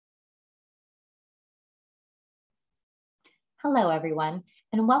Hello, everyone,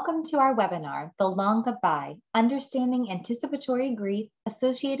 and welcome to our webinar, The Long Goodbye, Understanding Anticipatory Grief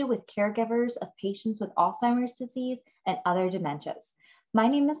Associated with Caregivers of Patients with Alzheimer's Disease and Other Dementias. My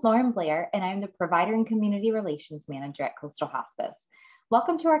name is Lauren Blair, and I'm the Provider and Community Relations Manager at Coastal Hospice.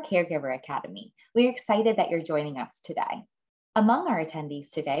 Welcome to our Caregiver Academy. We are excited that you're joining us today. Among our attendees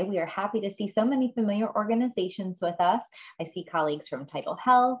today, we are happy to see so many familiar organizations with us. I see colleagues from Tidal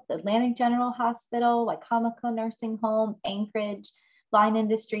Health, Atlantic General Hospital, Wicomico Nursing Home, Anchorage, Line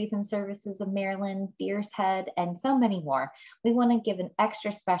Industries and Services of Maryland, Deer's Head, and so many more. We want to give an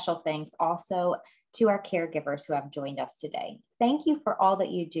extra special thanks also to our caregivers who have joined us today. Thank you for all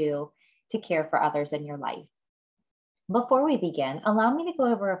that you do to care for others in your life. Before we begin, allow me to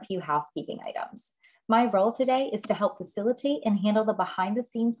go over a few housekeeping items. My role today is to help facilitate and handle the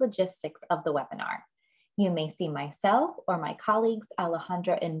behind-the-scenes logistics of the webinar. You may see myself or my colleagues,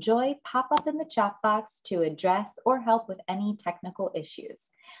 Alejandra and Joy, pop up in the chat box to address or help with any technical issues.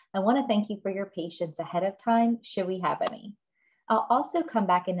 I want to thank you for your patience ahead of time, should we have any. I'll also come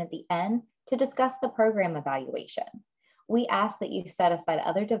back in at the end to discuss the program evaluation. We ask that you set aside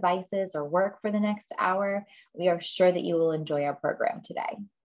other devices or work for the next hour. We are sure that you will enjoy our program today.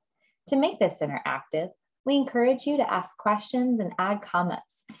 To make this interactive, we encourage you to ask questions and add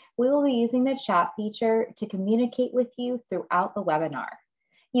comments. We will be using the chat feature to communicate with you throughout the webinar.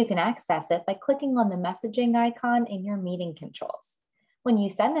 You can access it by clicking on the messaging icon in your meeting controls. When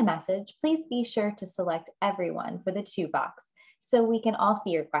you send a message, please be sure to select everyone for the to box so we can all see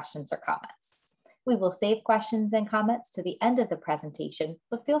your questions or comments. We will save questions and comments to the end of the presentation,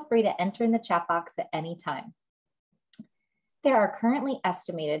 but feel free to enter in the chat box at any time. There are currently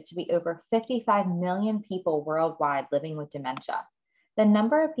estimated to be over 55 million people worldwide living with dementia. The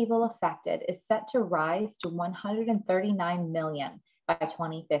number of people affected is set to rise to 139 million by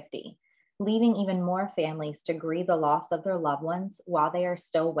 2050, leaving even more families to grieve the loss of their loved ones while they are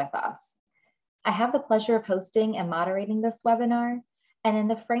still with us. I have the pleasure of hosting and moderating this webinar, and in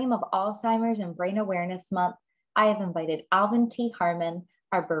the frame of Alzheimer's and Brain Awareness Month, I have invited Alvin T. Harmon,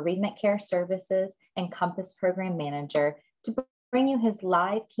 our Bereavement Care Services and Compass Program Manager, to bring you his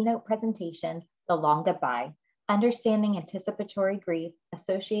live keynote presentation, The Long Goodbye, Understanding Anticipatory Grief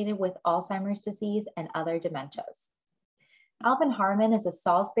Associated with Alzheimer's Disease and Other Dementias. Alvin Harmon is a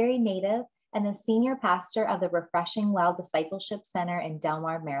Salisbury native and the senior pastor of the Refreshing Well Discipleship Center in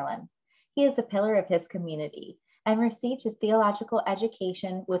Delmar, Maryland. He is a pillar of his community and received his theological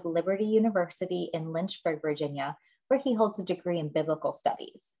education with Liberty University in Lynchburg, Virginia, where he holds a degree in biblical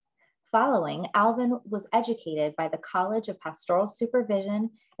studies. Following, Alvin was educated by the College of Pastoral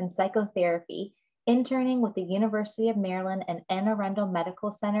Supervision and Psychotherapy, interning with the University of Maryland and Anne Arundel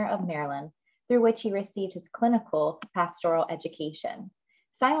Medical Center of Maryland, through which he received his clinical pastoral education.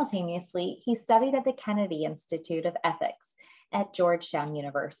 Simultaneously, he studied at the Kennedy Institute of Ethics at Georgetown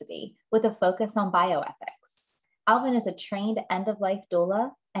University with a focus on bioethics. Alvin is a trained end-of-life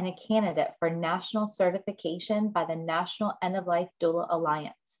doula and a candidate for national certification by the National End-of-Life Doula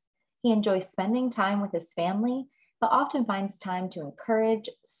Alliance. He enjoys spending time with his family, but often finds time to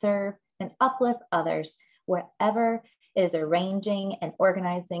encourage, serve, and uplift others wherever it is arranging and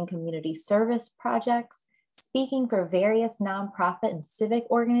organizing community service projects, speaking for various nonprofit and civic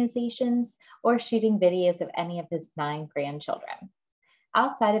organizations, or shooting videos of any of his 9 grandchildren.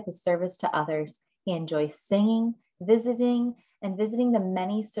 Outside of his service to others, he enjoys singing, visiting the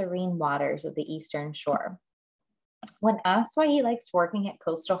many serene waters of the Eastern Shore. When asked why he likes working at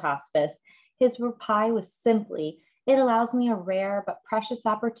Coastal Hospice, his reply was simply, "It allows me a rare but precious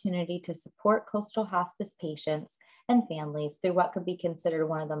opportunity to support Coastal Hospice patients and families through what could be considered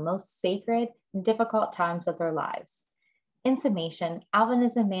one of the most sacred and difficult times of their lives." In summation, Alvin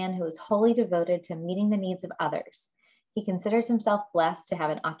is a man who is wholly devoted to meeting the needs of others. He considers himself blessed to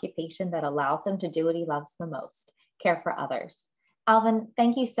have an occupation that allows him to do what he loves the most, care for others. Alvin,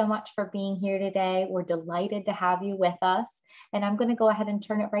 thank you so much for being here today. We're delighted to have you with us, and I'm going to go ahead and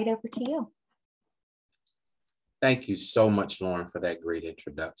turn it right over to you. Thank you so much, Lauren, for that great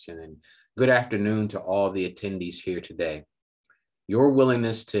introduction, and good afternoon to all the attendees here today. Your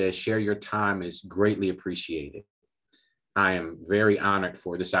willingness to share your time is greatly appreciated. I am very honored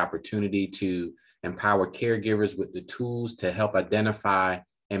for this opportunity to empower caregivers with the tools to help identify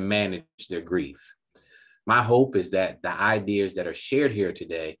and manage their grief. My hope is that the ideas that are shared here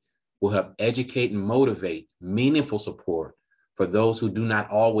today will help educate and motivate meaningful support for those who do not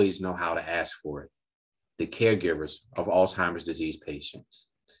always know how to ask for it, the caregivers of Alzheimer's disease patients.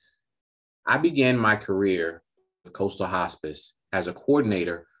 I began my career with Coastal Hospice as a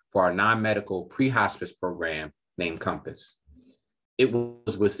coordinator for our non-medical pre-hospice program named Compass. It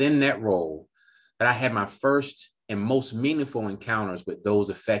was within that role that I had my first and most meaningful encounters with those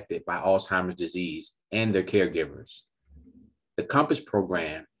affected by Alzheimer's disease and their caregivers. The COMPASS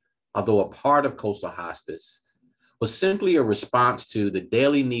program, although a part of Coastal Hospice, was simply a response to the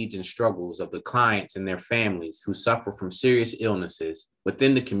daily needs and struggles of the clients and their families who suffer from serious illnesses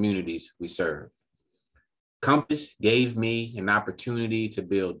within the communities we serve. COMPASS gave me an opportunity to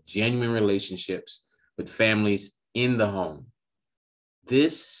build genuine relationships with families in the home.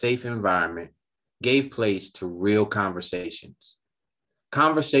 This safe environment gave place to real conversations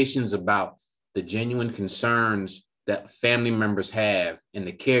about the genuine concerns that family members have and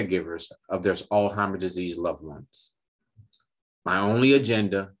the caregivers of their Alzheimer's disease loved ones. My only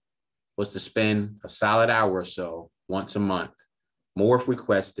agenda was to spend a solid hour or so once a month, more if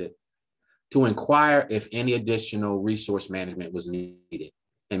requested, to inquire if any additional resource management was needed,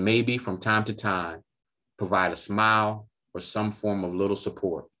 and maybe from time to time, provide a smile or some form of little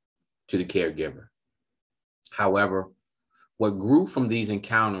support to the caregiver. However, what grew from these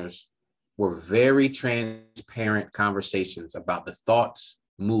encounters were very transparent conversations about the thoughts,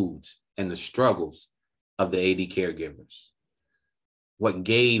 moods, and the struggles of the AD caregivers. What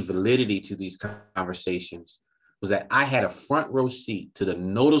gave validity to these conversations was that I had a front row seat to the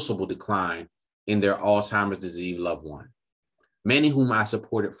noticeable decline in their Alzheimer's disease loved one, many whom I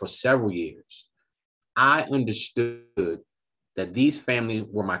supported for several years. I understood that these families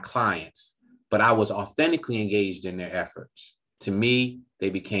were my clients, but I was authentically engaged in their efforts. To me, they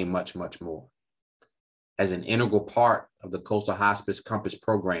became much, much more. As an integral part of the Coastal Hospice COMPASS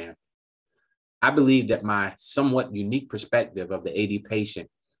program, I believe that my somewhat unique perspective of the AD patient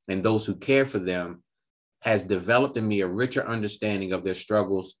and those who care for them has developed in me a richer understanding of their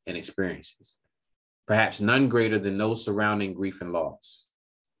struggles and experiences, perhaps none greater than those surrounding grief and loss.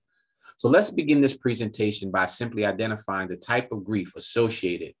 So let's begin this presentation by simply identifying the type of grief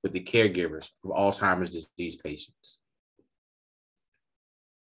associated with the caregivers of Alzheimer's disease patients.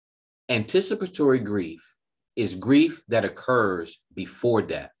 Anticipatory grief is grief that occurs before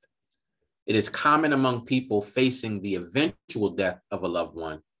death. It is common among people facing the eventual death of a loved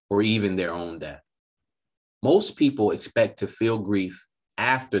one or even their own death. Most people expect to feel grief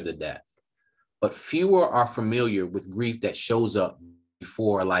after the death, but fewer are familiar with grief that shows up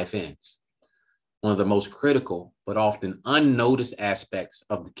before a life ends. One of the most critical but often unnoticed aspects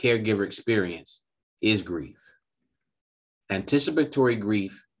of the caregiver experience is grief. Anticipatory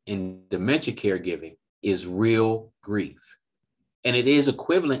grief in dementia caregiving is real grief, and it is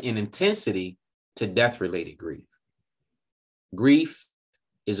equivalent in intensity to death-related grief. Grief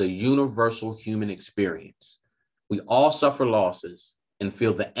is a universal human experience. We all suffer losses and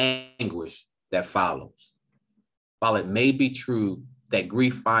feel the anguish that follows. While it may be true that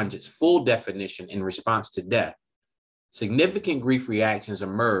grief finds its full definition in response to death, significant grief reactions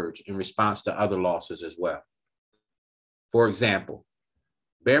emerge in response to other losses as well. For example,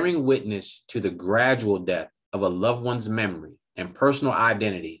 bearing witness to the gradual death of a loved one's memory and personal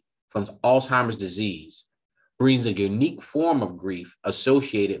identity from Alzheimer's disease brings a unique form of grief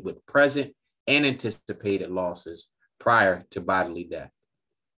associated with present and anticipated losses prior to bodily death.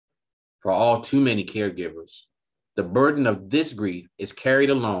 For all too many caregivers, the burden of this grief is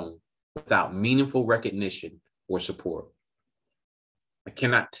carried alone without meaningful recognition or support. I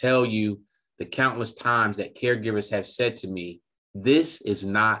cannot tell you the countless times that caregivers have said to me, "This is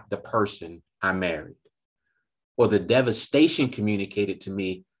not the person I married," or the devastation communicated to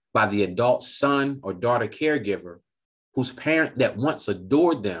me by the adult son or daughter caregiver whose parent that once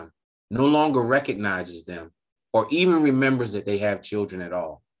adored them no longer recognizes them or even remembers that they have children at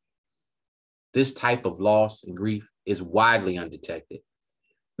all. This type of loss and grief is widely undetected,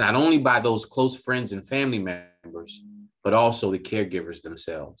 not only by those close friends and family members, but also the caregivers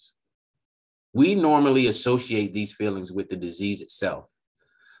themselves. We normally associate these feelings with the disease itself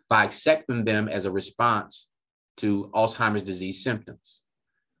by accepting them as a response to Alzheimer's disease symptoms.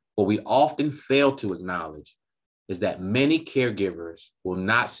 What we often fail to acknowledge is that many caregivers will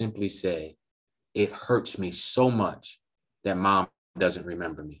not simply say, "It hurts me so much that mom doesn't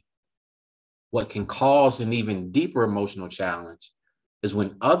remember me." What can cause an even deeper emotional challenge is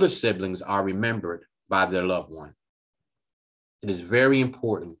when other siblings are remembered by their loved one. It is very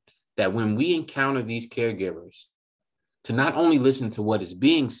important that when we encounter these caregivers, to not only listen to what is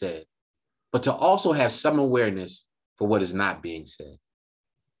being said, but to also have some awareness for what is not being said.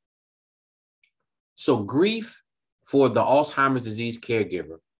 So grief for the Alzheimer's disease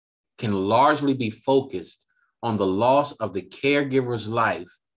caregiver can largely be focused on the loss of the caregiver's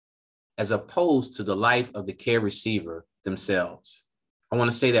life as opposed to the life of the care receiver themselves. I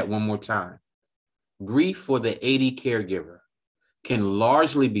want to say that one more time. Grief for the AD caregiver can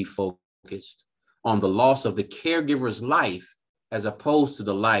largely be focused on the loss of the caregiver's life as opposed to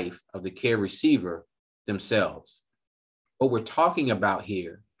the life of the care receiver themselves. What we're talking about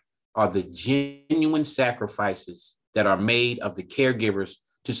here are the genuine sacrifices that are made of the caregivers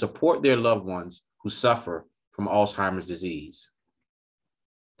to support their loved ones who suffer from Alzheimer's disease.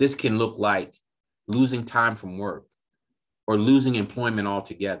 This can look like losing time from work or losing employment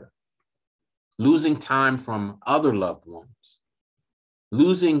altogether, losing time from other loved ones,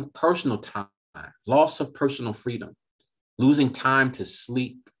 losing personal time, loss of personal freedom, losing time to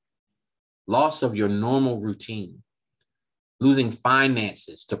sleep, loss of your normal routine, losing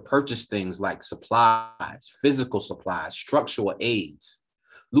finances to purchase things like supplies, physical supplies, structural aids,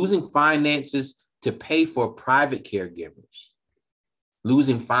 losing finances to pay for private caregivers,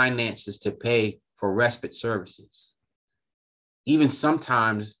 losing finances to pay for respite services. Even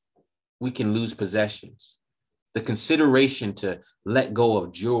sometimes we can lose possessions. The consideration to let go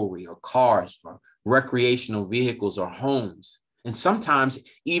of jewelry or cars or recreational vehicles or homes, and sometimes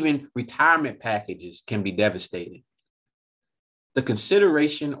even retirement packages can be devastating. The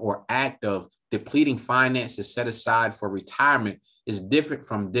consideration or act of depleting finances set aside for retirement is different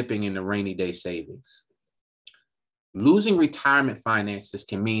from dipping in the rainy day savings. Losing retirement finances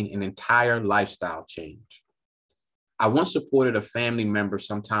can mean an entire lifestyle change. I once supported a family member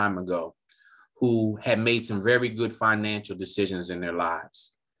some time ago who had made some very good financial decisions in their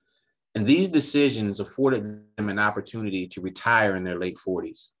lives. And these decisions afforded them an opportunity to retire in their late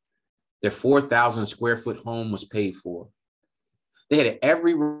 40s. Their 4,000 square foot home was paid for. They had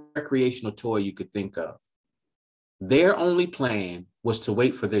every recreational toy you could think of. Their only plan was to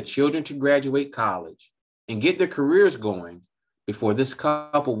wait for their children to graduate college and get their careers going before this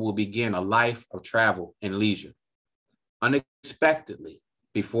couple will begin a life of travel and leisure. Unexpectedly,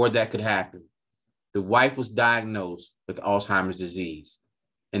 before that could happen, the wife was diagnosed with Alzheimer's disease,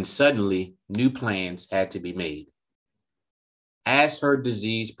 and suddenly new plans had to be made. As her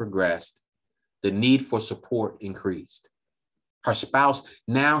disease progressed, the need for support increased. Her spouse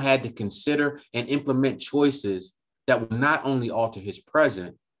now had to consider and implement choices that would not only alter his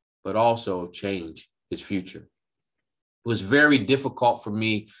present, but also change his future. It was very difficult for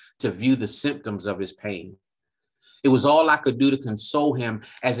me to view the symptoms of his pain. It was all I could do to console him,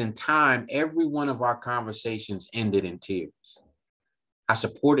 as in time, every one of our conversations ended in tears. I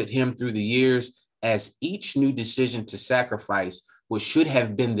supported him through the years as each new decision to sacrifice what should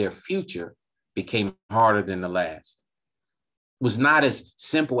have been their future became harder than the last. It was not as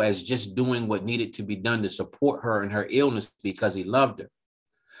simple as just doing what needed to be done to support her in her illness because he loved her.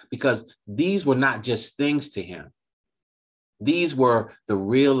 Because these were not just things to him. These were the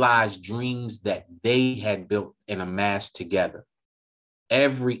realized dreams that they had built and amassed together.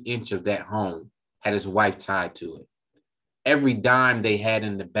 Every inch of that home had his wife tied to it. Every dime they had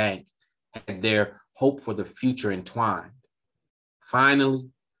in the bank had their hope for the future entwined. Finally,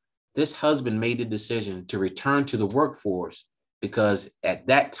 this husband made the decision to return to the workforce because at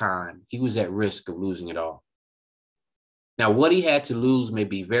that time, he was at risk of losing it all. Now, what he had to lose may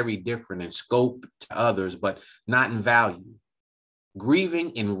be very different in scope to others, but not in value.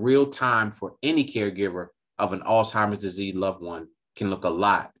 Grieving in real time for any caregiver of an Alzheimer's disease loved one can look a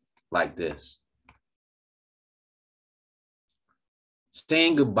lot like this.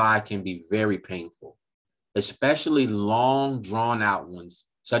 Saying goodbye can be very painful, especially long, drawn-out ones,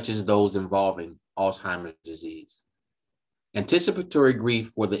 such as those involving Alzheimer's disease. Anticipatory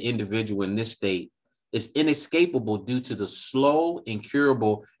grief for the individual in this state is inescapable due to the slow,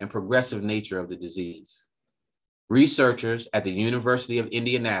 incurable, and progressive nature of the disease. Researchers at the University of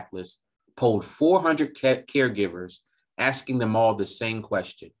Indianapolis polled 400 caregivers, asking them all the same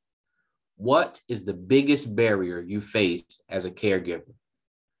question. What is the biggest barrier you face as a caregiver?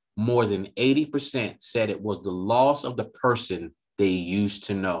 More than 80% said it was the loss of the person they used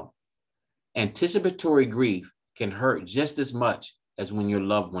to know. Anticipatory grief can hurt just as much as when your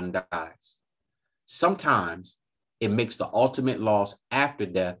loved one dies. Sometimes it makes the ultimate loss after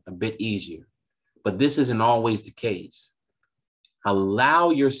death a bit easier, but this isn't always the case.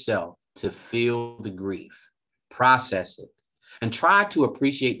 Allow yourself to feel the grief, process it, and try to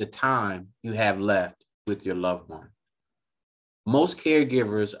appreciate the time you have left with your loved one. Most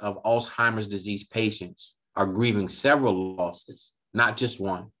caregivers of Alzheimer's disease patients are grieving several losses, not just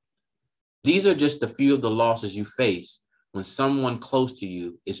one. These are just a few of the losses you face when someone close to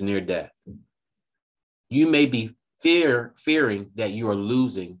you is near death. You may be fearing that you are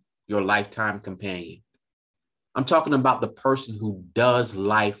losing your lifetime companion. I'm talking about the person who does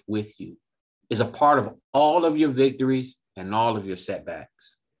life with you, is a part of all of your victories and all of your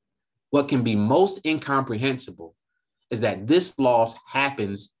setbacks. What can be most incomprehensible is that this loss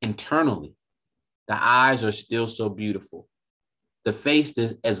happens internally. The eyes are still so beautiful. The face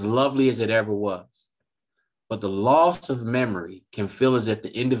is as lovely as it ever was. But the loss of memory can feel as if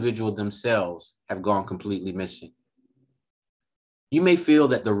the individual themselves have gone completely missing. You may feel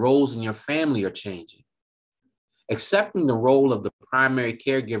that the roles in your family are changing. Accepting the role of the primary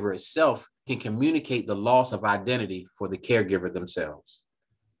caregiver itself can communicate the loss of identity for the caregiver themselves.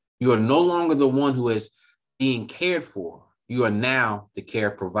 You are no longer the one who is being cared for. You are now the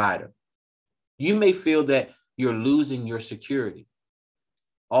care provider. You may feel that you're losing your security.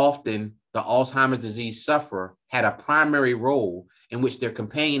 Often, the Alzheimer's disease sufferer had a primary role in which their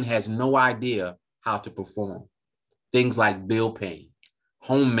companion has no idea how to perform. Things like bill paying,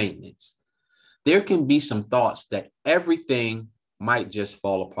 home maintenance. There can be some thoughts that everything might just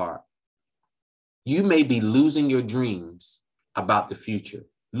fall apart. You may be losing your dreams about the future,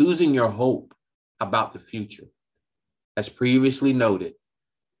 losing your hope about the future. As previously noted,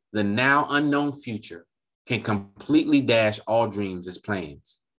 the now unknown future can completely dash all dreams as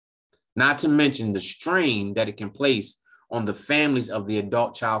plans. Not to mention the strain that it can place on the families of the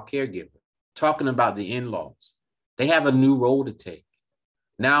adult child caregiver. Talking about the in-laws, they have a new role to take.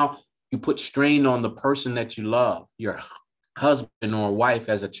 Now you put strain on the person that you love, your husband or wife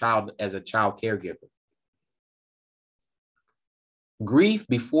as a child caregiver. Grief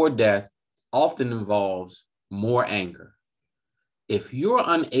before death often involves more anger. If you're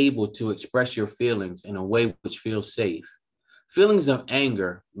unable to express your feelings in a way which feels safe, feelings of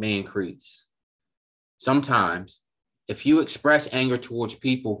anger may increase. Sometimes, if you express anger towards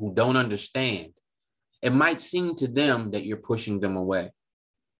people who don't understand, it might seem to them that you're pushing them away.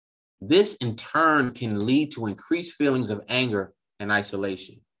 This in turn can lead to increased feelings of anger and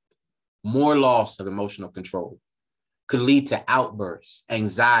isolation. More loss of emotional control could lead to outbursts,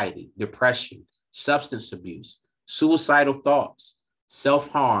 anxiety, depression, substance abuse, suicidal thoughts,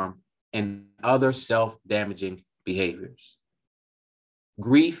 self-harm, and other self-damaging behaviors.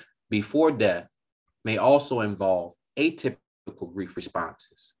 Grief before death may also involve atypical grief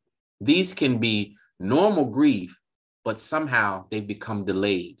responses. These can be normal grief, but somehow they become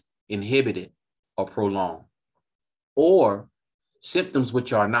delayed, inhibited, or prolonged. Or symptoms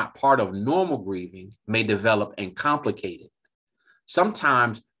which are not part of normal grieving may develop and complicate it,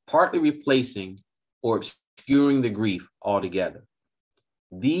 sometimes partly replacing or obscuring the grief altogether.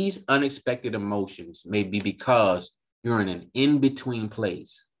 These unexpected emotions may be because you're in an in-between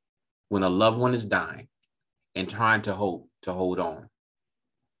place when a loved one is dying and trying to hope to hold on.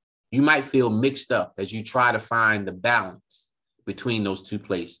 You might feel mixed up as you try to find the balance between those two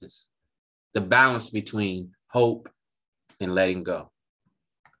places, the balance between hope and letting go.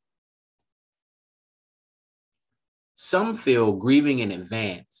 Some feel grieving in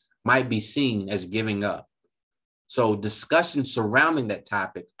advance might be seen as giving up. So discussions surrounding that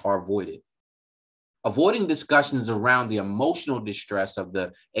topic are avoided. Avoiding discussions around the emotional distress of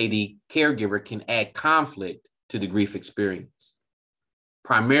the AD caregiver can add conflict to the grief experience.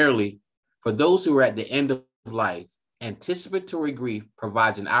 Primarily, for those who are at the end of life, anticipatory grief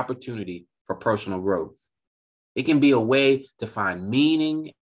provides an opportunity for personal growth. It can be a way to find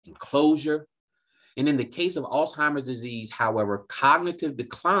meaning and closure. And in the case of Alzheimer's disease, however, cognitive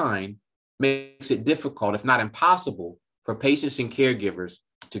decline makes it difficult, if not impossible, for patients and caregivers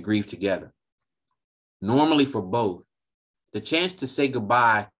to grieve together. Normally for both, the chance to say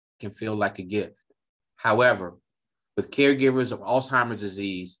goodbye can feel like a gift. However, with caregivers of Alzheimer's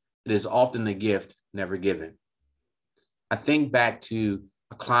disease, it is often a gift never given. I think back to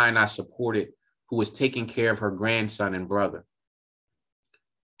a client I supported who was taking care of her grandson and brother.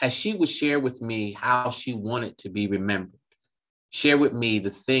 As she would share with me how she wanted to be remembered, share with me the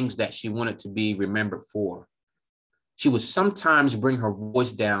things that she wanted to be remembered for, she would sometimes bring her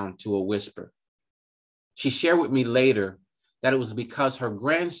voice down to a whisper. She shared with me later that it was because her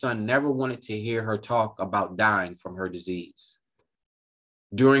grandson never wanted to hear her talk about dying from her disease.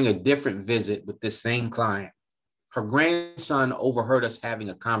 During a different visit with this same client, her grandson overheard us having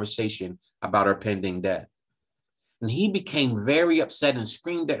a conversation about her pending death. And he became very upset and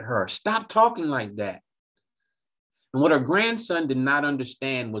screamed at her, "Stop talking like that." And what her grandson did not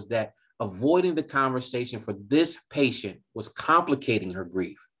understand was that avoiding the conversation for this patient was complicating her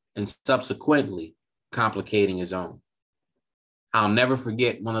grief and subsequently complicating his own. I'll never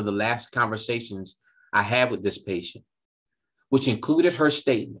forget one of the last conversations I had with this patient, which included her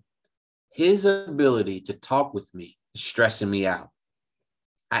statement, "His ability to talk with me is stressing me out."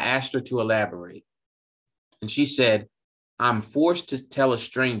 I asked her to elaborate, and she said, "I'm forced to tell a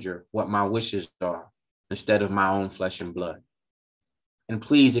stranger what my wishes are instead of my own flesh and blood." And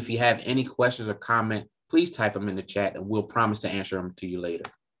please, if you have any questions or comment, please type them in the chat and we'll promise to answer them to you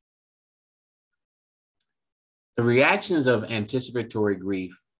later. The reactions of anticipatory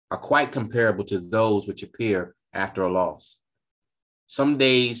grief are quite comparable to those which appear after a loss. Some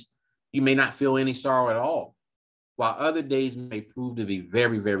days you may not feel any sorrow at all, while other days may prove to be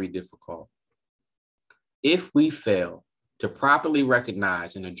very, very difficult. If we fail to properly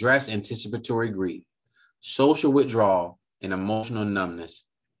recognize and address anticipatory grief, social withdrawal and emotional numbness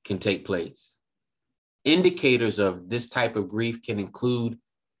can take place. Indicators of this type of grief can include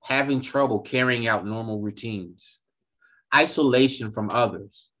having trouble carrying out normal routines, isolation from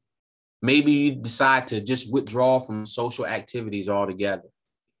others. Maybe you decide to just withdraw from social activities altogether.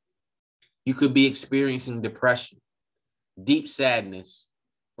 You could be experiencing depression, deep sadness,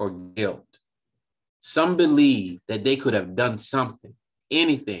 or guilt. Some believe that they could have done something,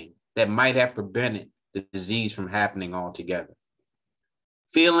 anything that might have prevented the disease from happening altogether.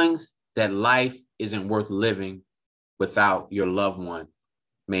 Feelings that life isn't worth living without your loved one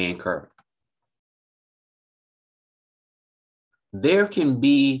may incur. There can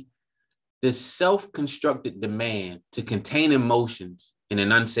be this self-constructed demand to contain emotions in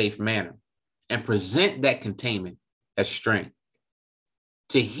an unsafe manner and present that containment as strength.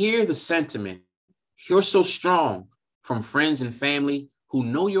 To hear the sentiment, "You're so strong," from friends and family who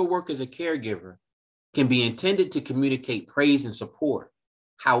know your work as a caregiver can be intended to communicate praise and support.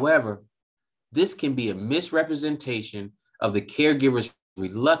 However, this can be a misrepresentation of the caregiver's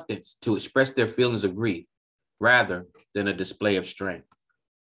reluctance to express their feelings of grief rather than a display of strength.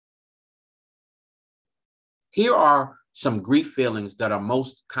 Here are some grief feelings that are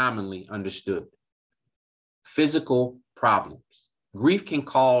most commonly understood. Physical problems. Grief can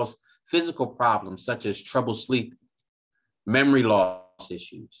cause physical problems such as trouble sleeping, memory loss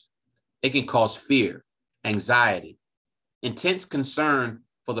issues. It can cause fear, anxiety, intense concern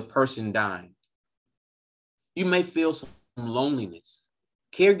for the person dying. You may feel some loneliness.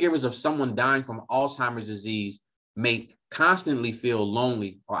 Caregivers of someone dying from Alzheimer's disease may constantly feel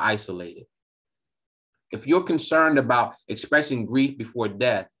lonely or isolated. If you're concerned about expressing grief before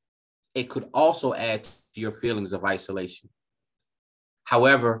death, it could also add to your feelings of isolation.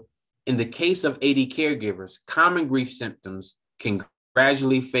 However, in the case of AD caregivers, common grief symptoms can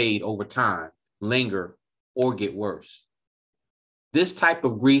gradually fade over time, linger, or get worse. This type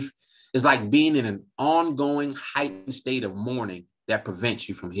of grief is like being in an ongoing heightened state of mourning that prevents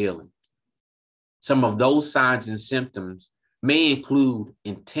you from healing. Some of those signs and symptoms may include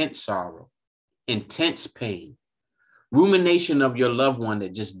intense sorrow, intense pain, rumination of your loved one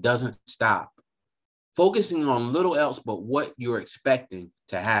that just doesn't stop, focusing on little else but what you're expecting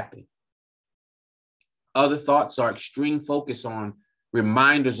to happen. Other thoughts are extreme focus on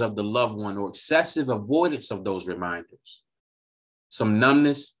reminders of the loved one or excessive avoidance of those reminders. Some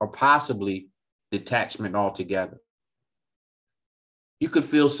numbness or possibly detachment altogether. You could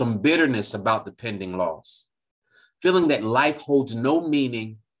feel some bitterness about the pending loss, feeling that life holds no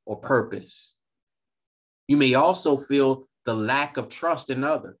meaning or purpose. You may also feel the lack of trust in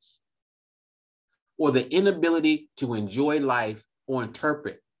others or the inability to enjoy life or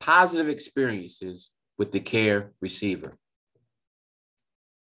interpret positive experiences with the care receiver.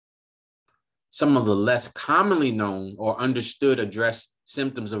 Some of the less commonly known or understood addressed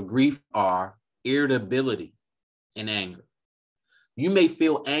symptoms of grief are irritability and anger. You may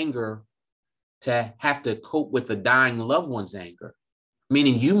feel anger to have to cope with the dying loved one's anger,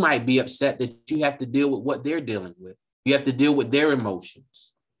 meaning you might be upset that you have to deal with what they're dealing with. You have to deal with their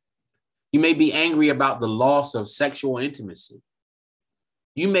emotions. You may be angry about the loss of sexual intimacy.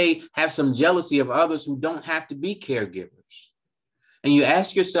 You may have some jealousy of others who don't have to be caregivers. And you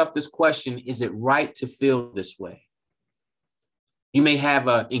ask yourself this question, is it right to feel this way? You may have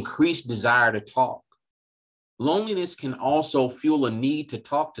an increased desire to talk. Loneliness can also fuel a need to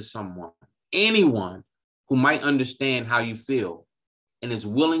talk to someone, anyone who might understand how you feel and is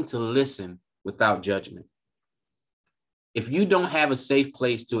willing to listen without judgment. If you don't have a safe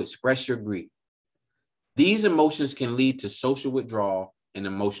place to express your grief, these emotions can lead to social withdrawal and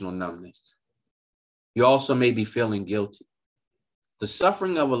emotional numbness. You also may be feeling guilty. The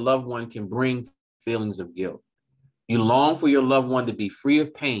suffering of a loved one can bring feelings of guilt. You long for your loved one to be free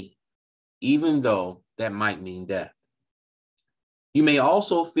of pain, even though that might mean death. You may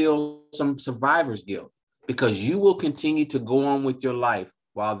also feel some survivor's guilt because you will continue to go on with your life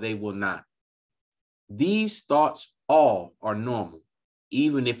while they will not. These thoughts all are normal,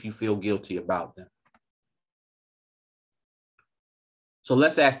 even if you feel guilty about them. So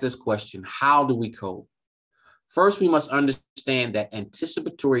let's ask this question: how do we cope? First, we must understand that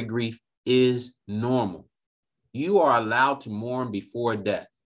anticipatory grief is normal. You are allowed to mourn before death,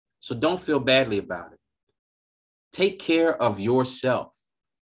 so don't feel badly about it. Take care of yourself.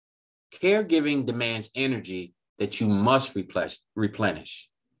 Caregiving demands energy that you must replenish.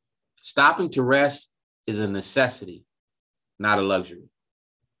 Stopping to rest is a necessity, not a luxury.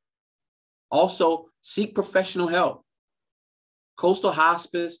 Also, seek professional help. Coastal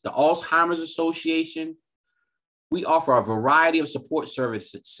Hospice, the Alzheimer's Association, we offer a variety of support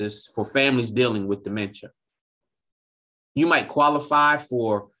services for families dealing with dementia. You might qualify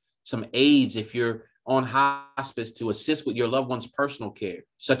for some aids if you're on hospice to assist with your loved one's personal care,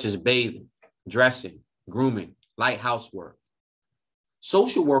 such as bathing, dressing, grooming, light housework.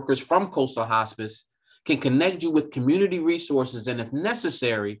 Social workers from Coastal Hospice can connect you with community resources and, if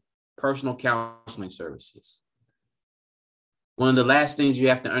necessary, personal counseling services. One of the last things you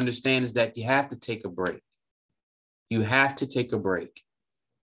have to understand is that you have to take a break. You have to take a break.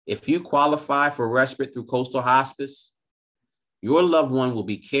 If you qualify for respite through Coastal Hospice, your loved one will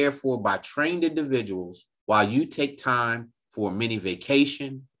be cared for by trained individuals while you take time for a mini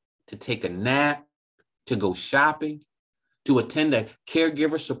vacation, to take a nap, to go shopping, to attend a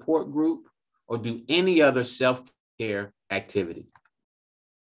caregiver support group, or do any other self-care activity.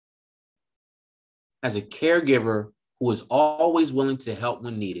 As a caregiver who is always willing to help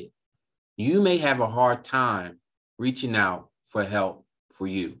when needed, you may have a hard time reaching out for help for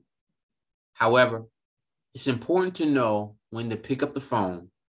you. However, it's important to know when to pick up the phone,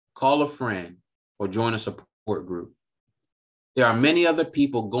 call a friend, or join a support group. There are many other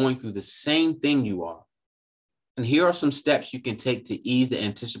people going through the same thing you are. And here are some steps you can take to ease the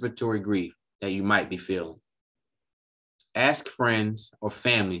anticipatory grief that you might be feeling. Ask friends or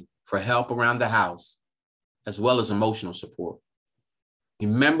family for help around the house, as well as emotional support.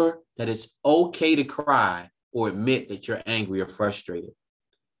 Remember that it's okay to cry or admit that you're angry or frustrated.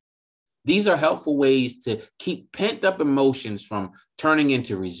 These are helpful ways to keep pent-up emotions from turning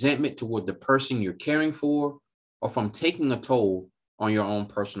into resentment toward the person you're caring for, or from taking a toll on your own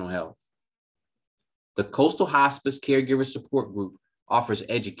personal health. The Coastal Hospice Caregiver Support Group offers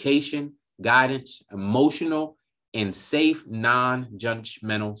education, guidance, emotional, and safe,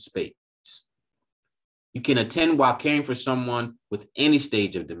 non-judgmental space. You can attend while caring for someone with any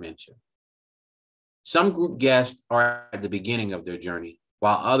stage of dementia. Some group guests are at the beginning of their journey,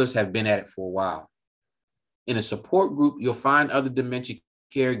 while others have been at it for a while. In a support group, you'll find other dementia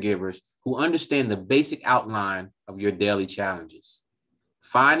caregivers who understand the basic outline of your daily challenges.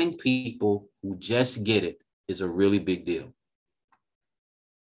 Finding people who just get it is a really big deal.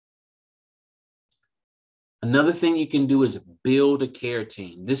 Another thing you can do is build a care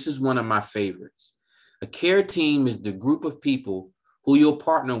team. This is one of my favorites. A care team is the group of people who you'll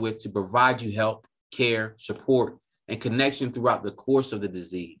partner with to provide you help, care, support, and connection throughout the course of the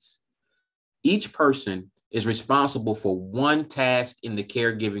disease. Each person is responsible for one task in the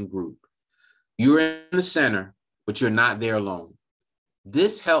caregiving group. You're in the center, but you're not there alone.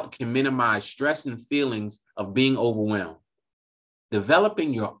 This help can minimize stress and feelings of being overwhelmed.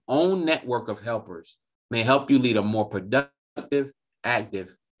 Developing your own network of helpers may help you lead a more productive,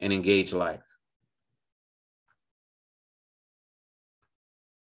 active, and engaged life.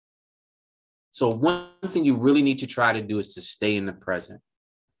 So one thing you really need to try to do is to stay in the present.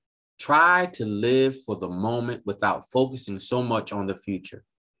 Try to live for the moment without focusing so much on the future.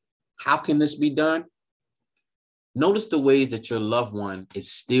 How can this be done? Notice the ways that your loved one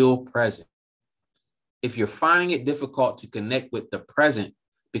is still present. If you're finding it difficult to connect with the present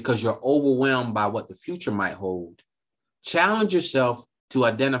because you're overwhelmed by what the future might hold, challenge yourself to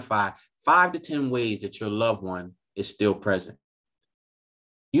identify 5 to 10 ways that your loved one is still present.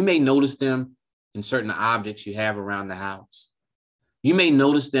 You may notice them in certain objects you have around the house. You may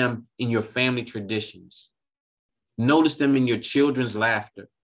notice them in your family traditions. Notice them in your children's laughter,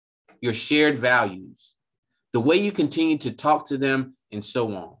 your shared values, the way you continue to talk to them, and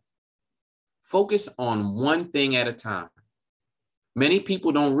so on. Focus on one thing at a time. Many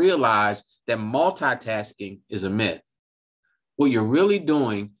people don't realize that multitasking is a myth. What you're really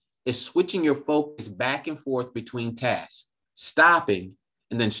doing is switching your focus back and forth between tasks, stopping,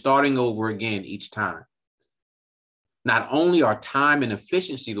 and then starting over again each time. Not only are time and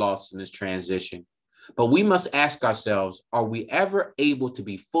efficiency lost in this transition, but we must ask ourselves, are we ever able to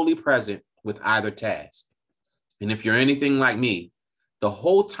be fully present with either task? And if you're anything like me, the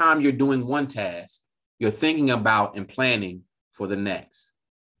whole time you're doing one task, you're thinking about and planning for the next.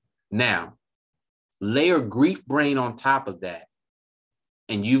 Now, layer grief brain on top of that,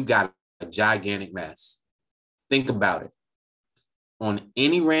 and you've got a gigantic mess. Think about it. On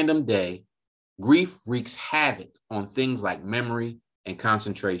any random day, grief wreaks havoc on things like memory and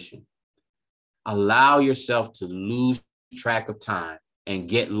concentration. Allow yourself to lose track of time and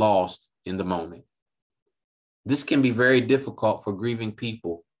get lost in the moment. This can be very difficult for grieving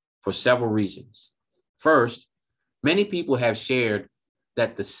people for several reasons. First, Many people have shared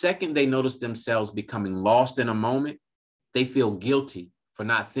that the second they notice themselves becoming lost in a moment, they feel guilty for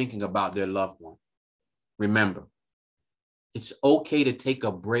not thinking about their loved one. Remember, it's okay to take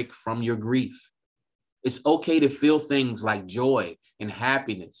a break from your grief. It's okay to feel things like joy and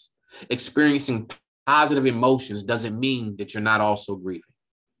happiness. Experiencing positive emotions doesn't mean that you're not also grieving.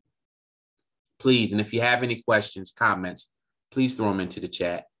 Please, and if you have any questions, comments, please throw them into the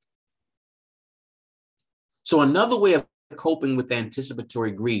chat. So another way of coping with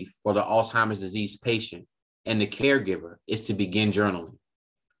anticipatory grief for the Alzheimer's disease patient and the caregiver is to begin journaling.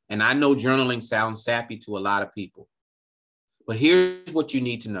 And I know journaling sounds sappy to a lot of people, but here's what you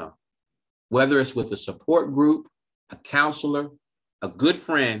need to know. Whether it's with a support group, a counselor, a good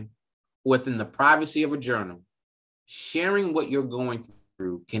friend, or within the privacy of a journal, sharing what you're going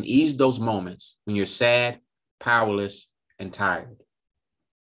through can ease those moments when you're sad, powerless, and tired.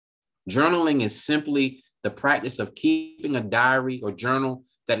 Journaling is simply the practice of keeping a diary or journal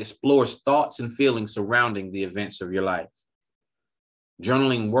that explores thoughts and feelings surrounding the events of your life.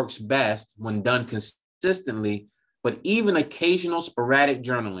 Journaling works best when done consistently, but even occasional sporadic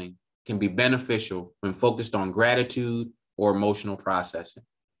journaling can be beneficial when focused on gratitude or emotional processing.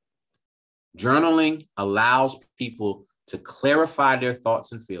 Journaling allows people to clarify their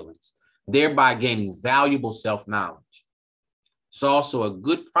thoughts and feelings, thereby gaining valuable self-knowledge. It's also a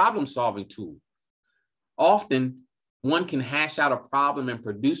good problem-solving tool. Often, one can hash out a problem and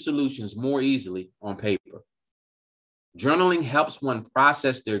produce solutions more easily on paper. Journaling helps one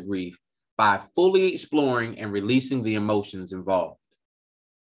process their grief by fully exploring and releasing the emotions involved.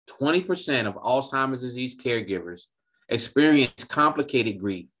 20% of Alzheimer's disease caregivers experience complicated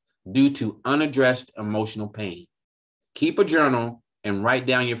grief due to unaddressed emotional pain. Keep a journal and write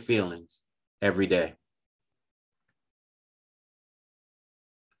down your feelings every day.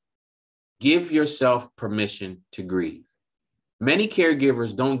 Give yourself permission to grieve. Many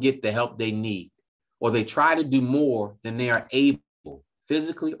caregivers don't get the help they need, or they try to do more than they are able,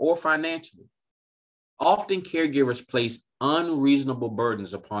 physically or financially. Often caregivers place unreasonable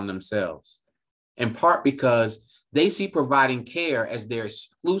burdens upon themselves, in part because they see providing care as their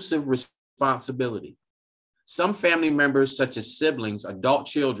exclusive responsibility. Some family members, such as siblings, adult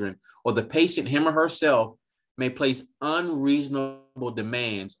children, or the patient him or herself, may place unreasonable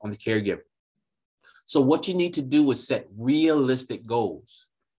demands on the caregiver. So what you need to do is set realistic goals.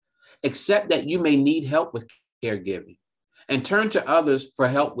 Accept that you may need help with caregiving and turn to others for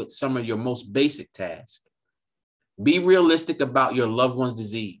help with some of your most basic tasks. Be realistic about your loved one's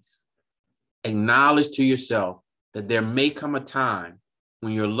disease. Acknowledge to yourself that there may come a time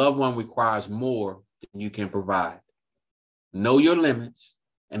when your loved one requires more than you can provide. Know your limits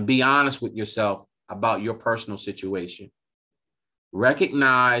and be honest with yourself about your personal situation.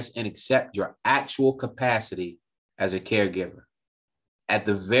 Recognize and accept your actual capacity as a caregiver. At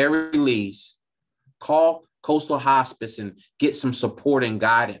the very least, call Coastal Hospice and get some support and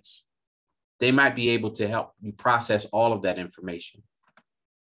guidance. They might be able to help you process all of that information.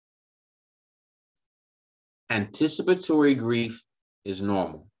 Anticipatory grief is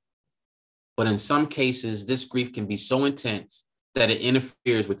normal, but in some cases, this grief can be so intense that it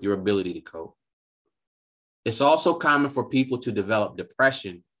interferes with your ability to cope. It's also common for people to develop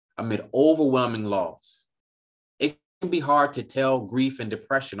depression amid overwhelming loss. It can be hard to tell grief and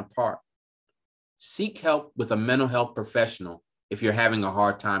depression apart. Seek help with a mental health professional if you're having a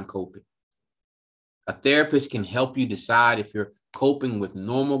hard time coping. A therapist can help you decide if you're coping with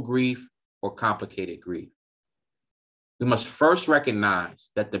normal grief or complicated grief. We must first recognize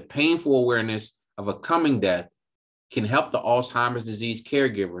that the painful awareness of a coming death can help the Alzheimer's disease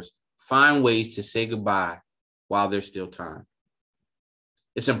caregivers find ways to say goodbye while there's still time.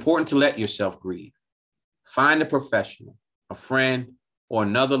 It's important to let yourself grieve. Find a professional, a friend, or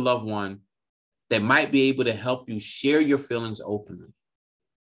another loved one that might be able to help you share your feelings openly.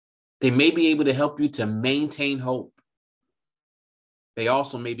 They may be able to help you to maintain hope. They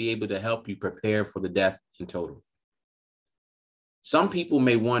also may be able to help you prepare for the death in total. Some people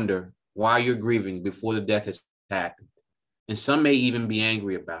may wonder why you're grieving before the death has happened, and some may even be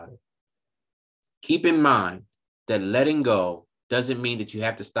angry about it. Keep in mind that letting go doesn't mean that you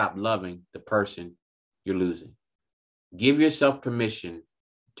have to stop loving the person you're losing. Give yourself permission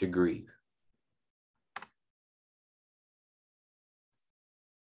to grieve.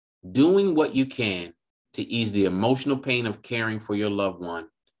 Doing what you can to ease the emotional pain of caring for your loved one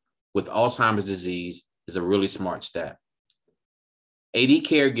with Alzheimer's disease is a really smart step. AD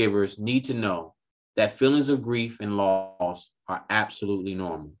caregivers need to know that feelings of grief and loss are absolutely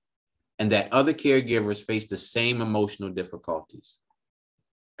normal, and that other caregivers face the same emotional difficulties.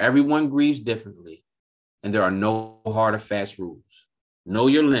 Everyone grieves differently, and there are no hard or fast rules. Know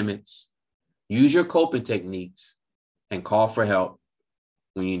your limits, use your coping techniques, and call for help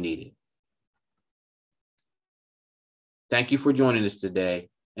when you need it. Thank you for joining us today,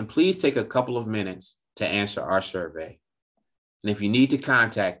 and please take a couple of minutes to answer our survey. And if you need to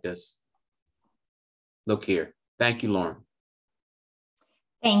contact us, look here. Thank you, Lauren.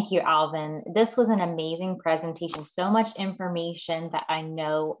 Thank you, Alvin. This was an amazing presentation. So much information that I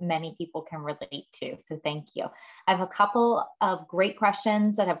know many people can relate to. So thank you. I have a couple of great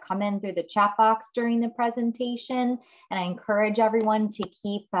questions that have come in through the chat box during the presentation, and I encourage everyone to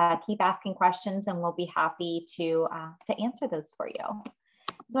keep asking questions, and we'll be happy to answer those for you.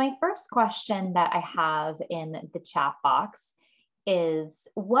 So my first question that I have in the chat box is,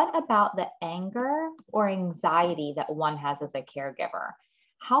 what about the anger or anxiety that one has as a caregiver?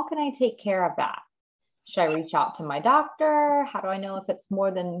 How can I take care of that? Should I reach out to my doctor? How do I know if it's more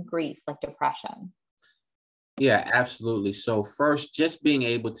than grief, like depression? Yeah, absolutely. So first, just being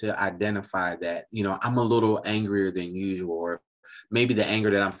able to identify that, I'm a little angrier than usual, or maybe the anger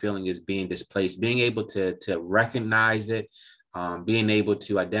that I'm feeling is being displaced, being able to recognize it, being able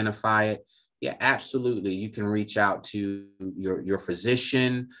to identify it. Yeah, absolutely. You can reach out to your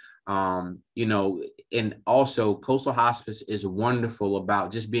physician. And also Coastal Hospice is wonderful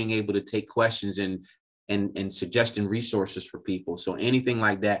about just being able to take questions and suggesting resources for people. So anything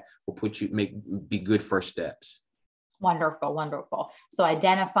like that will be good first steps. Wonderful, wonderful. So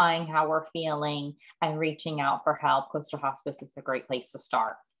identifying how we're feeling and reaching out for help, Coastal Hospice is a great place to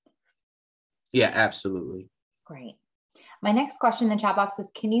start. Yeah, absolutely. Great. My next question in the chat box is,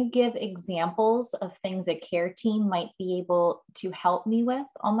 can you give examples of things a care team might be able to help me with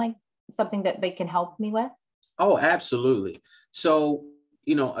something that they can help me with? Oh, absolutely. So,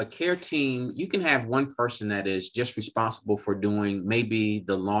 a care team, you can have one person that is just responsible for doing maybe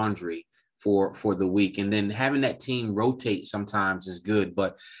the laundry for the week. And then having that team rotate sometimes is good,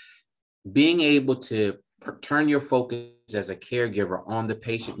 but being able to turn your focus as a caregiver on the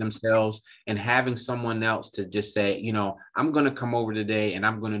patient themselves and having someone else to just say, I'm going to come over today and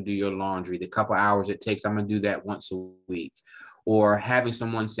I'm going to do your laundry. The couple hours it takes, I'm going to do that once a week. Or having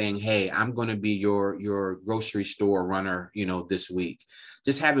someone saying, hey, I'm going to be your grocery store runner, this week.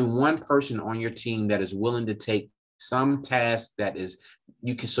 Just having one person on your team that is willing to take some task that is,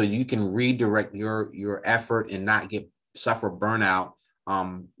 you can redirect your effort and not suffer burnout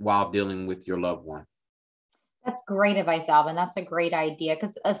while dealing with your loved one. That's great advice, Alvin. That's a great idea,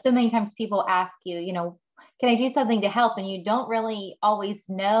 because so many times people ask you, can I do something to help? And you don't really always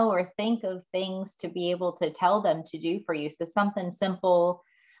know or think of things to be able to tell them to do for you. So something simple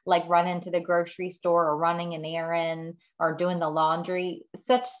like running to the grocery store or running an errand or doing the laundry,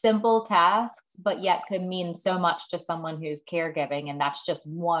 such simple tasks, but yet could mean so much to someone who's caregiving. And that's just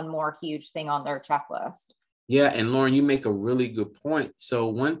one more huge thing on their checklist. Yeah. And Lauren, you make a really good point. So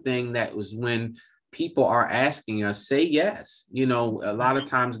one thing that was when people are asking us, say yes. A lot of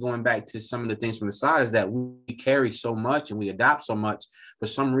times going back to some of the things from the side is that we carry so much and we adopt so much. For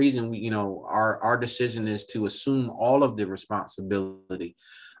some reason, our decision is to assume all of the responsibility.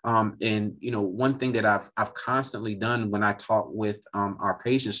 And one thing that I've constantly done when I talk with our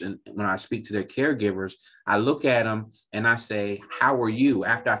patients and when I speak to their caregivers, I look at them and I say, how are you?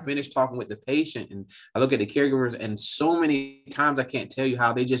 After I finish talking with the patient, and I look at the caregivers, and so many times I can't tell you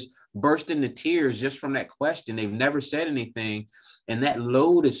how they just burst into tears just from that question. They've never said anything, and that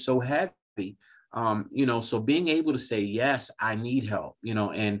load is so heavy. So being able to say, yes, I need help,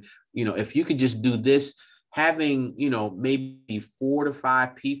 and if you could just do this, having, maybe 4 to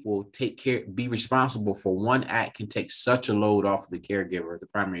 5 people be responsible for one act can take such a load off of the caregiver, the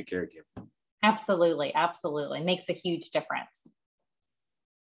primary caregiver. Absolutely. Absolutely. Makes a huge difference.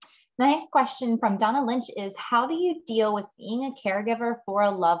 The next question from Donna Lynch is, how do you deal with being a caregiver for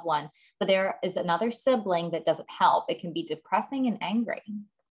a loved one, but there is another sibling that doesn't help? It can be depressing and angry.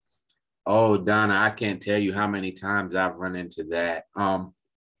 Oh, Donna, I can't tell you how many times I've run into that.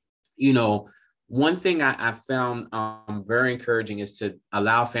 One thing I found very encouraging is to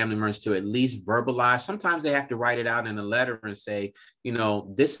allow family members to at least verbalize. Sometimes they have to write it out in a letter and say,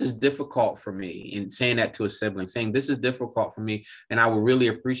 this is difficult for me, and saying that to a sibling, saying this is difficult for me, and I would really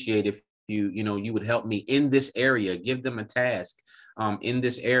appreciate if you would help me in this area. Give them a task in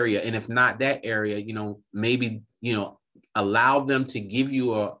this area, and if not that area, maybe allow them to give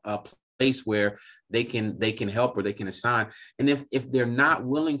you a place where they can help or they can assign. And if they're not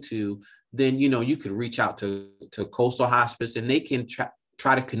willing to, then you could reach out to Coastal Hospice, and they can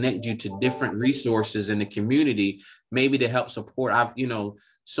try to connect you to different resources in the community, maybe to help support.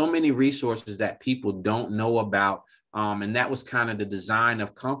 So many resources that people don't know about And that was kind of the design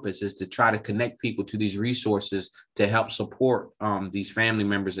of Compass, is to try to connect people to these resources to help support these family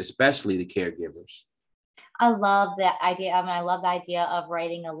members, especially the caregivers. I love that idea. I mean, I love the idea of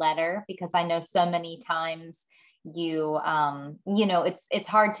writing a letter, because I know so many times it's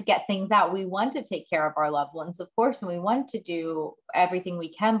hard to get things out. We want to take care of our loved ones, of course, and we want to do everything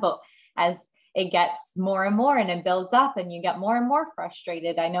we can, but as it gets more and more and it builds up and you get more and more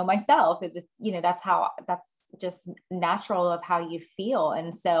frustrated, I know myself, that's just natural of how you feel.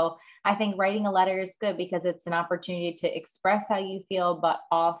 And so I think writing a letter is good, because it's an opportunity to express how you feel, but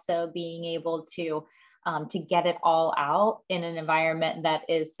also being able to get it all out in an environment that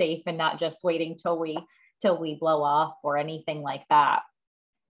is safe, and not just waiting till we blow up or anything like that.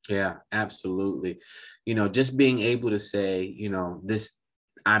 Yeah, absolutely. Just being able to say, this,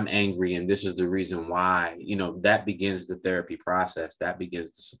 I'm angry and this is the reason why, that begins the therapy process. That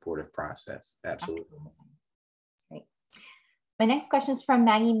begins the supportive process. Absolutely. Absolutely. Great. My next question is from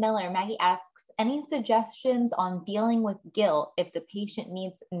Maggie Miller. Maggie asks, any suggestions on dealing with guilt if the patient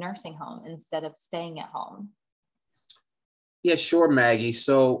needs nursing home instead of staying at home? Yeah, sure, Maggie.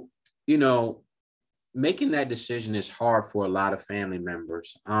 So, making that decision is hard for a lot of family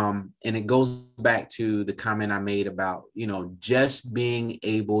members. And it goes back to the comment I made about, just being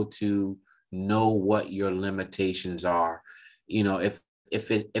able to know what your limitations are. If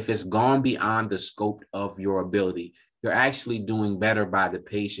it's gone beyond the scope of your ability, you're actually doing better by the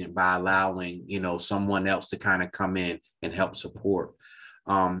patient by allowing, someone else to kind of come in and help support.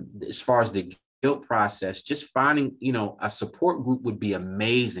 As far as the guilt process, just finding, a support group would be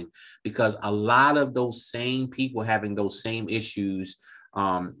amazing, because a lot of those same people having those same issues,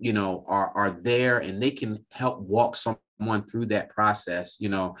 are there, and they can help walk someone through that process,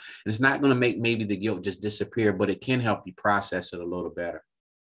 and it's not going to make maybe the guilt just disappear, but it can help you process it a little better.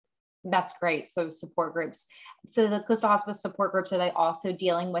 That's great. So support groups. So the Coastal Hospice support groups, are they also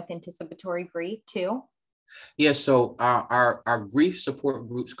dealing with anticipatory grief too? Yeah, so our grief support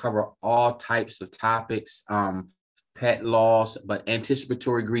groups cover all types of topics, pet loss, but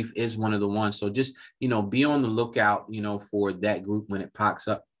anticipatory grief is one of the ones. So just, be on the lookout, for that group when it pops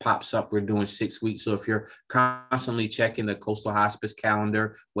up. We're doing 6 weeks. So if you're constantly checking the Coastal Hospice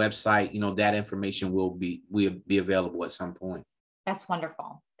calendar website, that information will be available at some point. That's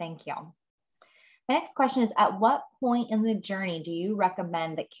wonderful. Thank you. My next question is, at what point in the journey do you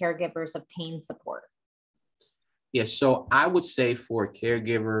recommend that caregivers obtain support? Yeah, so I would say for a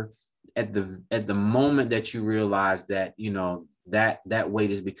caregiver, at the moment that you realize that, that weight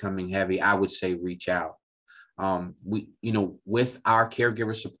is becoming heavy, I would say reach out. With our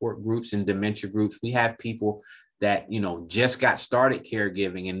caregiver support groups and dementia groups, we have people that, just got started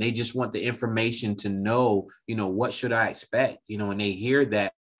caregiving, and they just want the information to know, what should I expect, and they hear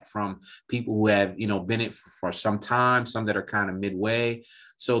that from people who have, been it for some time, some that are kind of midway.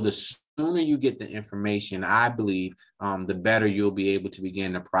 So the sooner you get the information, I believe, the better you'll be able to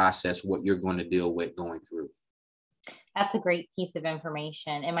begin to process what you're going to deal with going through. That's a great piece of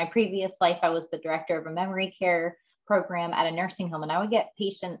information. In my previous life, I was the director of a memory care program at a nursing home, and I would get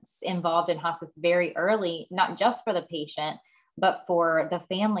patients involved in hospice very early, not just for the patient, but for the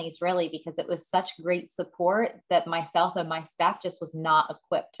families, really, because it was such great support that myself and my staff just was not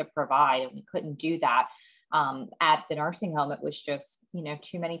equipped to provide, and we couldn't do that. At the nursing home, it was just,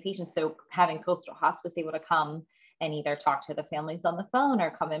 too many patients. So having Coastal Hospice able to come and either talk to the families on the phone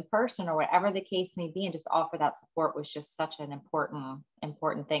or come in person or whatever the case may be, and just offer that support, was just such an important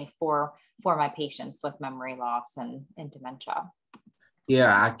thing for my patients with memory loss and dementia.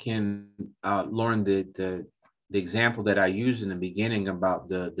 Yeah, I can, Lauren, the example that I used in the beginning about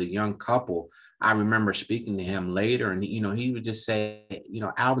the young couple. I remember speaking to him later, and he would just say,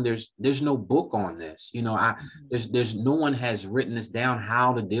 Alvin, there's no book on this. There's no one has written this down,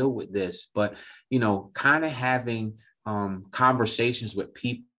 how to deal with this. But kind of having conversations with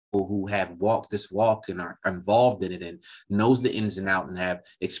people who have walked this walk and are involved in it and knows the ins and outs and have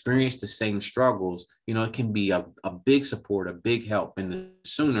experienced the same struggles, it can be a big support, a big help, and the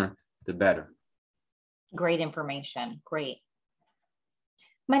sooner the better. Great information. Great.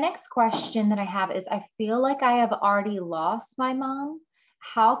 My next question that I have is, I feel like I have already lost my mom.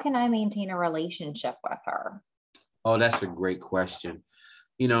 How can I maintain a relationship with her? Oh, that's a great question.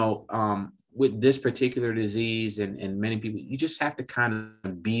 With this particular disease and many people, you just have to kind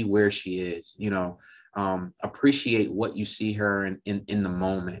of be where she is, appreciate what you see her in the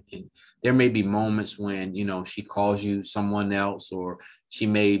moment. And there may be moments when, she calls you someone else, or she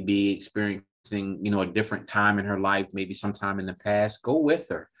may be experiencing, a different time in her life, maybe sometime in the past. Go with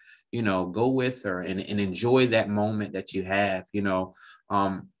her, and enjoy that moment that you have.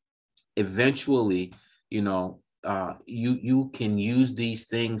 Eventually, you can use these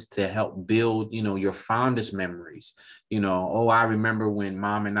things to help build, your fondest memories. Oh, I remember when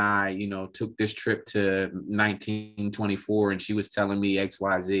mom and I, took this trip to 1924 and she was telling me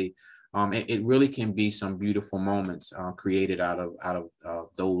XYZ. It really can be some beautiful moments created out of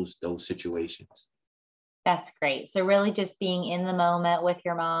those situations. That's great. So really just being in the moment with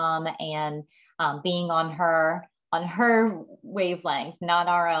your mom and being on her wavelength, not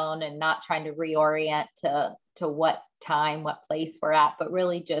our own, and not trying to reorient to what time, what place we're at, but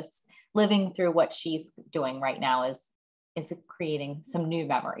really just living through what she's doing right now is creating some new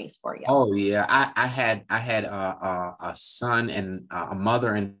memories for you. Oh yeah, I had a son and a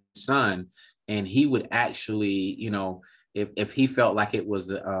mother and son, and he would actually, if he felt like it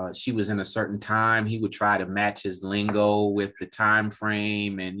was she was in a certain time, he would try to match his lingo with the time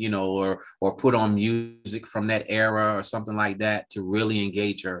frame, and or put on music from that era or something like that to really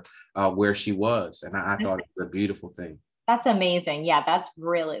engage her where she was, and I thought it was a beautiful thing. That's amazing. Yeah, that's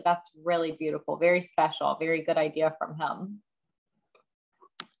really beautiful. Very special. Very good idea from him.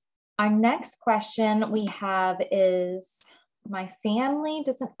 Our next question we have is, my family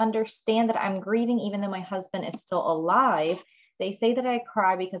doesn't understand that I'm grieving even though my husband is still alive. They say that I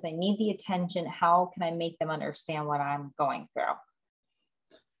cry because I need the attention. How can I make them understand what I'm going through?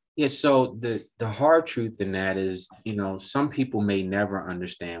 Yeah, so the hard truth in that is, some people may never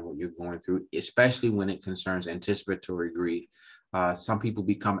understand what you're going through, especially when it concerns anticipatory grief. Some people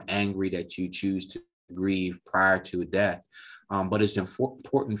become angry that you choose to grieve prior to a death. But it's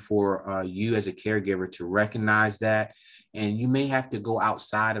important for you as a caregiver to recognize that, and you may have to go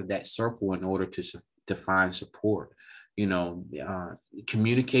outside of that circle in order to find support.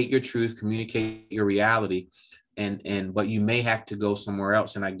 Communicate your truth, communicate your reality, but you may have to go somewhere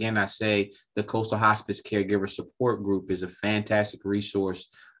else. And again, I say the Coastal Hospice Caregiver Support Group is a fantastic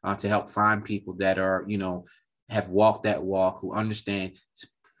resource to help find people that are, have walked that walk, who understand.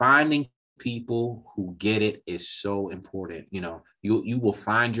 Finding people who get it is so important. You will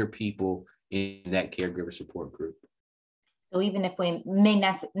find your people in that caregiver support group. So even if we may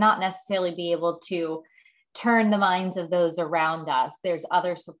not necessarily be able to turn the minds of those around us, there's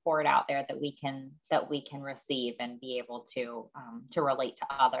other support out there that we can receive and be able to relate to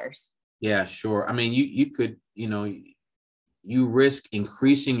others. Yeah, sure. I mean, you could, you risk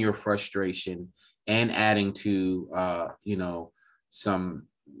increasing your frustration and adding to, some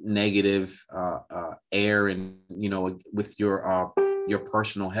negative air and, with your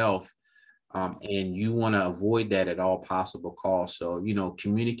personal health. And you want to avoid that at all possible costs. So,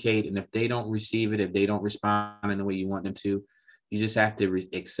 communicate. And if they don't receive it, if they don't respond in the way you want them to, you just have to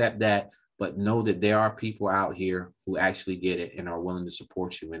accept that, but know that there are people out here who actually get it and are willing to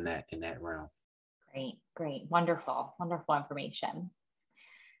support you in that realm. Great. Wonderful information.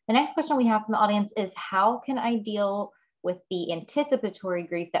 The next question we have from the audience is, how can I deal with the anticipatory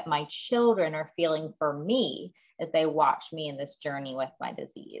grief that my children are feeling for me as they watch me in this journey with my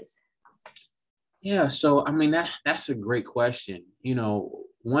disease? Yeah, so I mean that's a great question.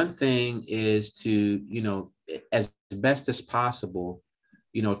 One thing is to, as best as possible,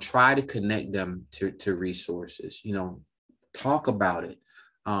 try to connect them to resources. Talk about it.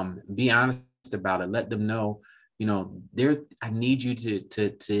 Be honest about it. Let them know, I need you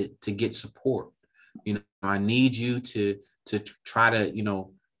to get support. I need you to try to,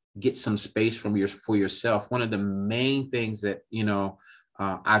 get some space for yourself. One of the main things that,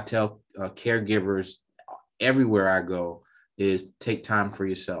 I tell caregivers everywhere I go is take time for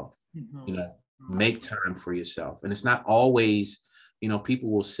yourself. Mm-hmm. Make time for yourself. And it's not always,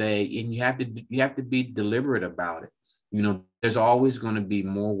 people will say, and you have to be deliberate about it. There's always going to be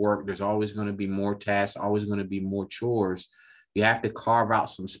more work. There's always going to be more tasks, always going to be more chores. You have to carve out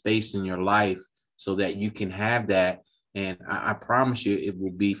some space in your life so that you can have that. And I promise you, it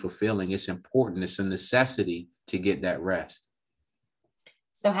will be fulfilling. It's important. It's a necessity to get that rest.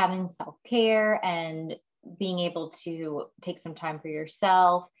 So having self-care and being able to take some time for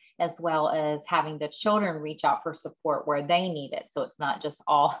yourself, as well as having the children reach out for support where they need it. So it's not just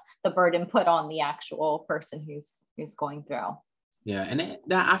all the burden put on the actual person who's going through. Yeah. And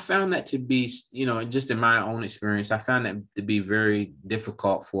I found that to be, just in my own experience, I found that to be very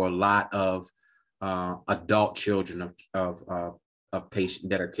difficult for a lot of adult children of patients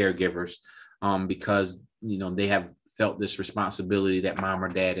that are caregivers, because, they have felt this responsibility that mom or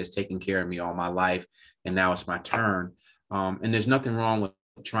dad has taken care of me all my life, and now it's my turn. And there's nothing wrong with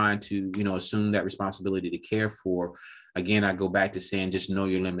trying to, assume that responsibility to care for. Again, I go back to saying, just know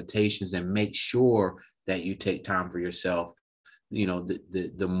your limitations and make sure that you take time for yourself.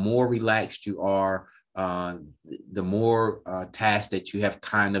 The more relaxed you are, the more tasks that you have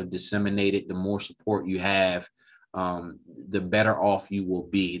kind of disseminated, the more support you have, the better off you will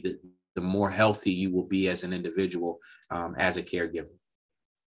be, the more healthy you will be as an individual, as a caregiver.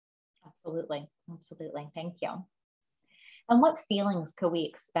 Absolutely. Absolutely. Thank you. And what feelings could we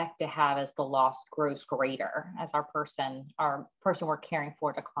expect to have as the loss grows greater, as our person we're caring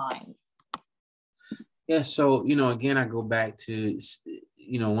for declines? Yeah. So, again, I go back to,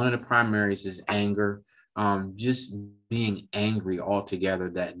 one of the primaries is anger. Just being angry altogether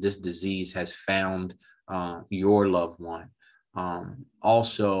that this disease has found your loved one.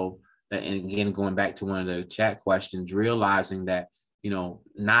 Also, and again, going back to one of the chat questions, realizing that,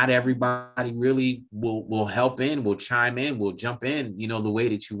 not everybody really will help in, will chime in, will jump in, the way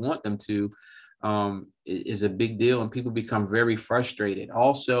that you want them to, is a big deal. And people become very frustrated.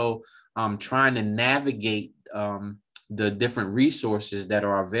 Also, trying to navigate the different resources that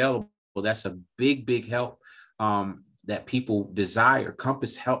are available. That's a big help that people desire.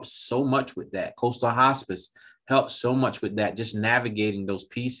 Compass helps so much with that. Coastal Hospice helps so much with that, just navigating those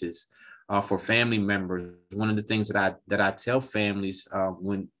pieces for family members. One of the things that I tell families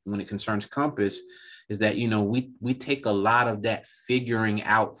when it concerns Compass is that, we take a lot of that figuring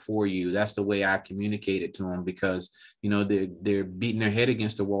out for you. That's the way I communicate it to them, because, they're beating their head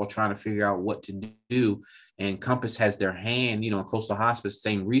against the wall trying to figure out what to do. And Compass has their hand, Coastal Hospice,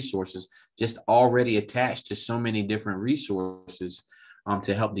 same resources, just already attached to so many different resources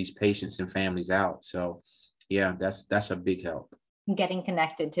to help these patients and families out. So yeah, that's a big help. Getting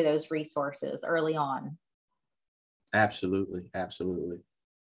connected to those resources early on. Absolutely. Absolutely.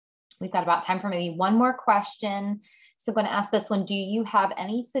 We've got about time for maybe one more question. So I'm going to ask this one. Do you have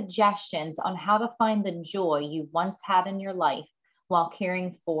any suggestions on how to find the joy you once had in your life while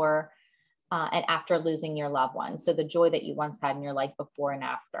caring for and after losing your loved one? So the joy that you once had in your life before and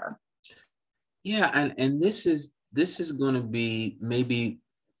after. Yeah. And this is going to be maybe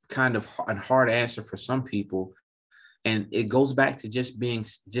kind of a hard answer for some people. And it goes back to just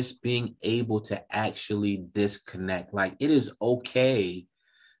being able to actually disconnect. Like, it is okay.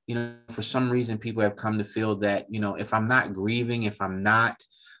 For some reason, people have come to feel that, if I'm not grieving, if I'm not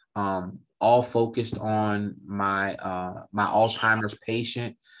all focused on my Alzheimer's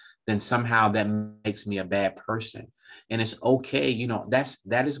patient, then somehow that makes me a bad person. And it's okay.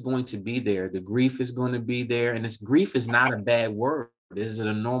 That is going to be there. The grief is going to be there. And grief is not a bad word. This is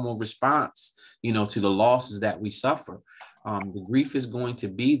a normal response, to the losses that we suffer. The grief is going to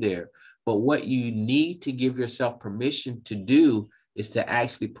be there. But what you need to give yourself permission to do is to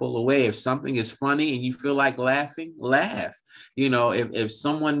actually pull away. If something is funny and you feel like laughing, laugh. If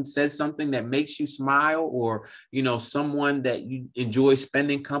someone says something that makes you smile, or, someone that you enjoy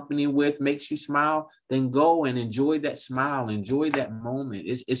spending company with makes you smile, then go and enjoy that smile, enjoy that moment.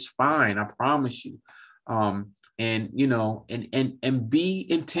 It's fine. I promise you. And be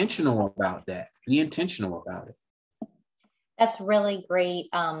intentional about that. Be intentional about it. That's really great.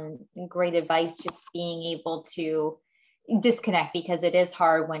 Great advice. Just being able to disconnect, because it is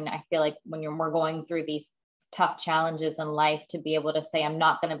hard when I feel like we're going through these tough challenges in life, to be able to say, I'm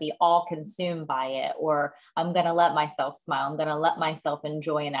not going to be all consumed by it, or I'm going to let myself smile. I'm going to let myself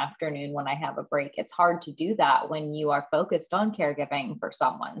enjoy an afternoon when I have a break. It's hard to do that when you are focused on caregiving for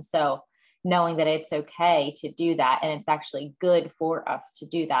someone. So knowing that it's okay to do that, and it's actually good for us to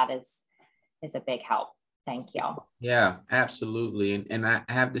do that, is a big help. Thank you. Yeah, absolutely. And I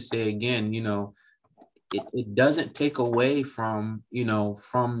have to say again, it doesn't take away from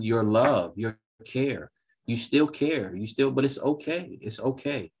your love, your care. You still care, but it's okay. It's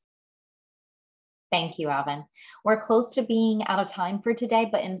okay. Thank you, Alvin. We're close to being out of time for today,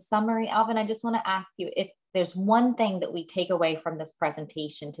 but in summary, Alvin, I just want to ask you, if there's one thing that we take away from this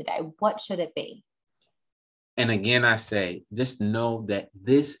presentation today, what should it be? And again, I say, just know that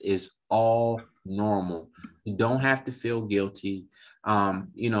this is all normal. You don't have to feel guilty.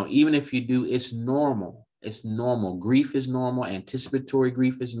 Even if you do, it's normal. It's normal. Grief is normal. Anticipatory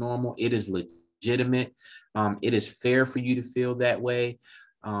grief is normal. It is legitimate. It is fair for you to feel that way.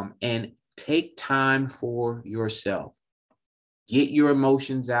 And take time for yourself. Get your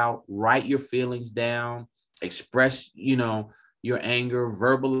emotions out, write your feelings down, express, your anger,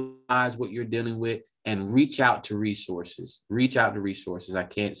 verbalize what you're dealing with, and reach out to resources. Reach out to resources. I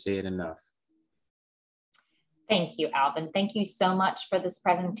can't say it enough. Thank you, Alvin. Thank you so much for this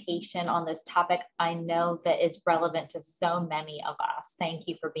presentation on this topic I know that is relevant to so many of us. Thank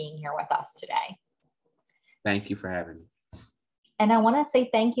you for being here with us today. Thank you for having me. And I want to say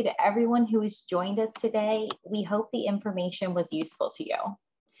thank you to everyone who has joined us today. We hope the information was useful to you.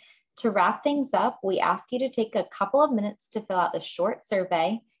 To wrap things up, we ask you to take a couple of minutes to fill out the short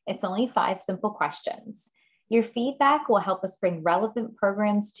survey. It's only 5 simple questions. Your feedback will help us bring relevant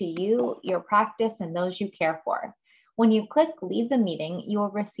programs to you, your practice, and those you care for. When you click Leave the Meeting, you will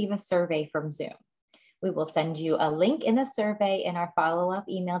receive a survey from Zoom. We will send you a link in the survey in our follow-up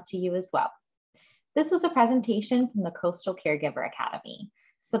email to you as well. This was a presentation from the Coastal Caregiver Academy,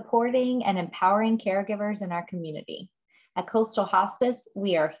 supporting and empowering caregivers in our community. At Coastal Hospice,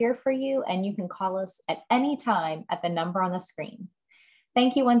 we are here for you, and you can call us at any time at the number on the screen.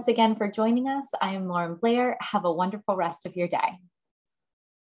 Thank you once again for joining us. I am Lauren Blair. Have a wonderful rest of your day.